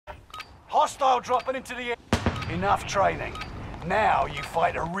Hostile dropping into the air. Enough training. Now you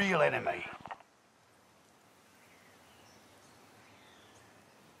fight a real enemy.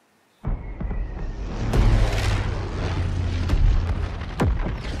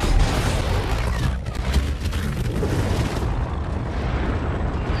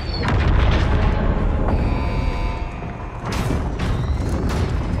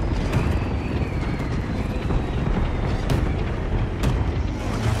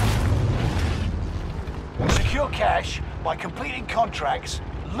 Secure cash by completing contracts,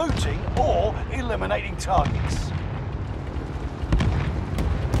 looting, or eliminating targets.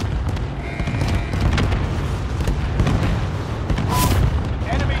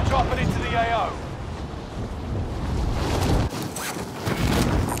 Enemy dropping into the AO.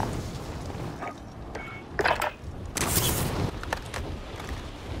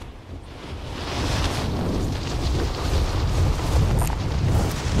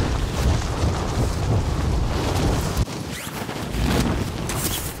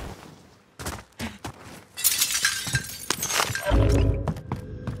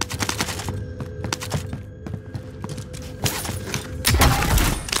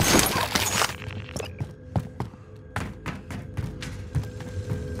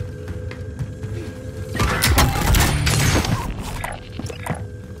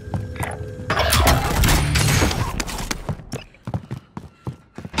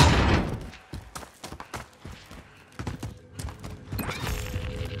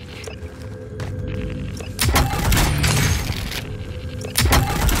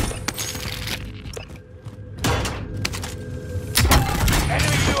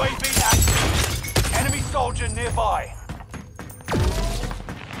 Soldier nearby.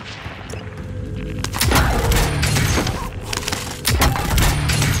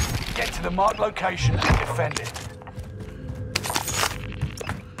 Get to the marked location and defend it.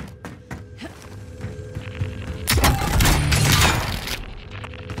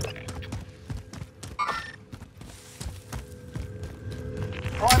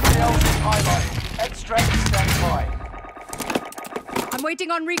 Primary element highlighted. Extract stand by. I'm waiting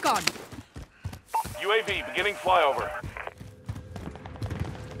on recon. UAV beginning flyover.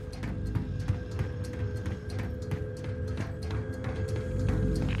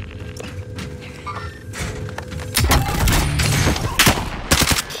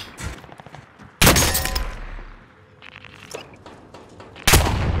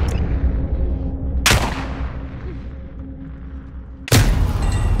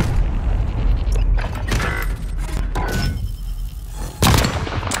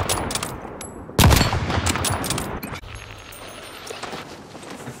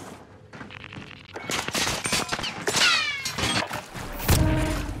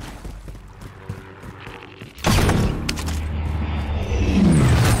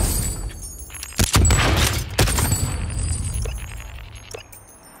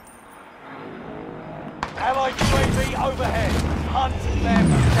 Allied UAV overhead. Hunt them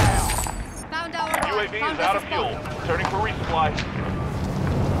down. Found our UAV is out of fuel. Turning for resupply.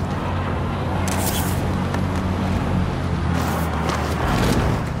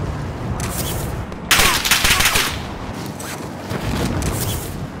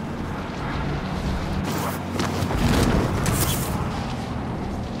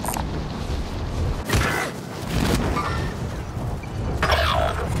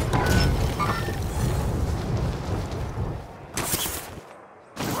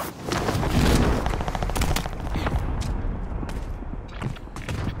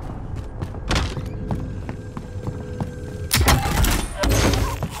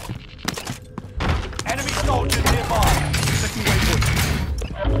 Soldier nearby. Second waypoint.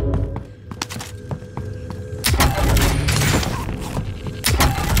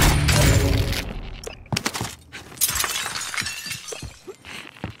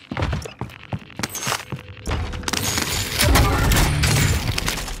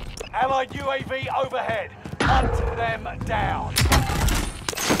 Allied UAV overhead. Hunt them down.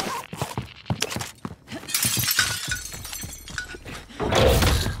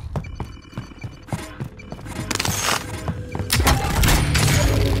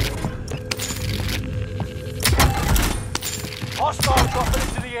 Hostile dropping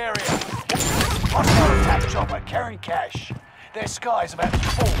into the area. Hostile attack chopper carrying cash. Their sky's about to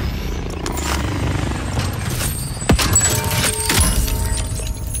fall.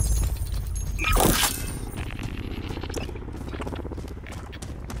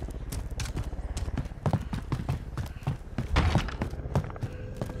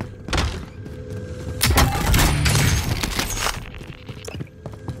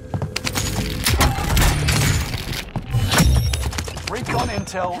 Recon intel.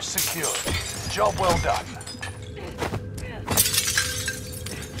 intel secured. Job well done.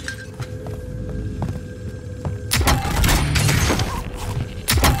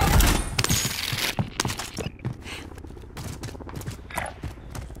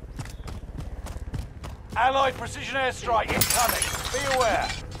 Allied precision airstrike incoming. Be aware.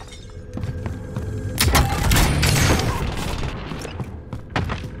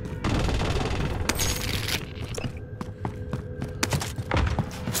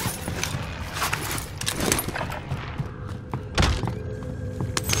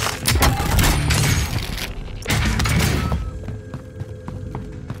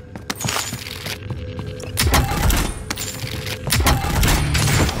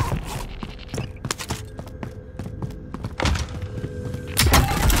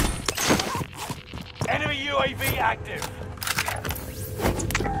 Enemy UAV active.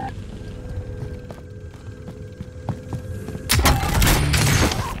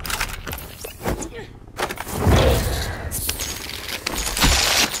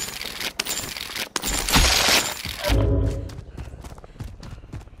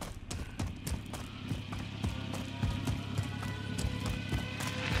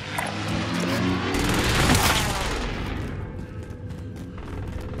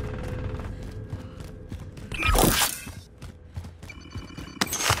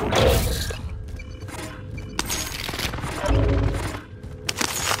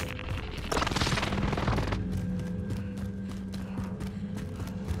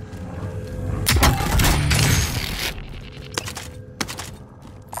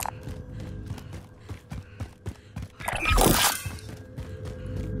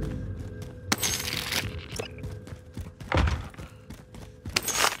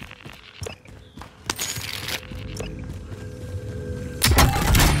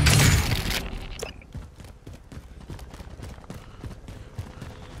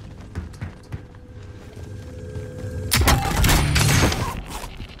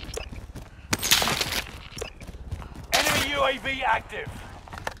 UAV active.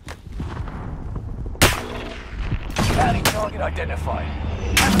 Bounty target identified.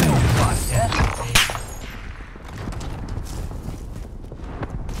 Have a little fun, yeah?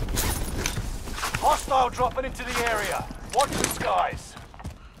 Hostile dropping into the area. Watch the skies.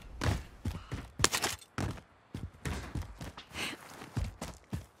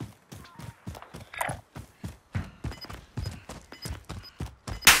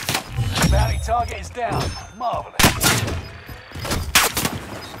 Bounty target is down. Marvelous.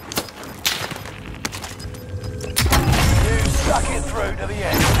 You stuck it through to the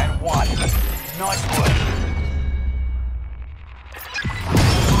end and won. Nice work.